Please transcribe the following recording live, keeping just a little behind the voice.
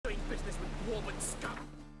Norman scum.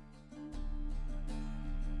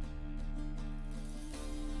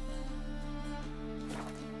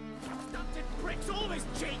 Stunted pricks always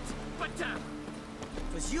cheat, but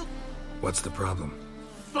Was you? What's the problem?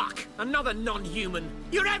 fuck! Another non-human!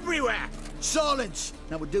 You're everywhere! Silence!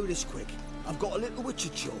 Now we'll do this quick. I've got a little witcher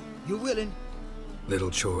chore. You willing? Little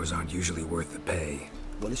chores aren't usually worth the pay.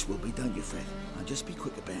 Well, this will be, don't you, Fred? Now just be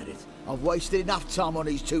quick about it. I've wasted enough time on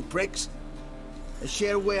these two pricks. They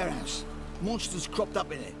share a warehouse. Monsters cropped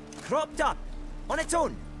up in it. Cropped up? On its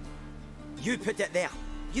own? You put it there.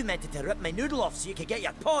 You meant it to rip my noodle off so you could get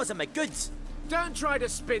your paws on my goods. Don't try to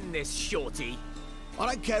spin this, shorty. I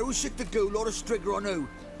don't care who sick the ghoul or the strigger on who.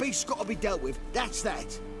 Beast's got to be dealt with. That's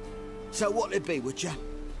that. So what'll it be, Witcher?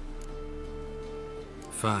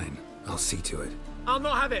 Fine, I'll see to it. I'll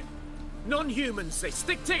not have it. Non-humans, they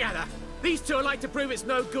stick together. These two like to prove it's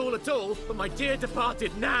no ghoul at all, but my dear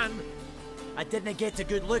departed Nan. I didn't get a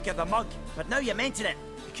good look at the mug, but now you mention it,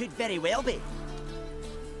 it could very well be.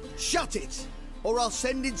 Shut it! Or I'll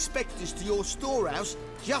send inspectors to your storehouse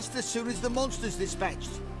just as soon as the monster's dispatched.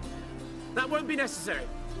 That won't be necessary.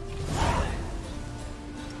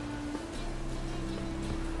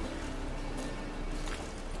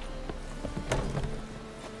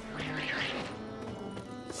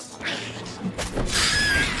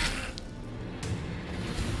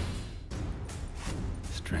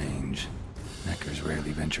 Strange. Nekkers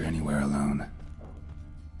rarely venture anywhere alone.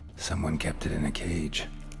 Someone kept it in a cage.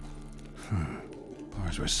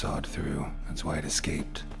 Bars were sawed through. That's why it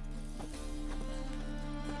escaped.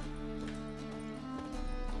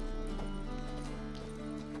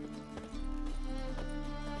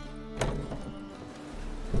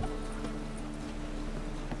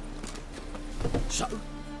 So,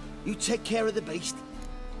 you take care of the beast?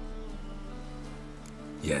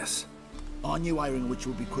 Yes. I knew hiring which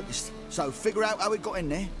would be quickest. So, figure out how it got in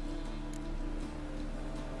there.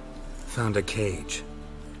 Found a cage.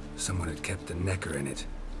 Someone had kept a nekker in it.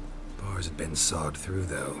 Bars had been sawed through,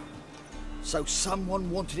 though. So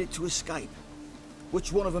someone wanted it to escape.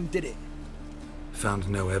 Which one of them did it? Found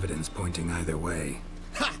no evidence pointing either way.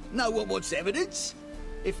 Ha! No one wants evidence.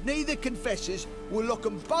 If neither confesses, we'll lock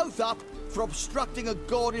them both up for obstructing a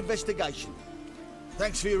guard investigation.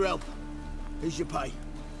 Thanks for your help. Here's your pay.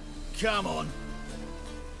 Come on.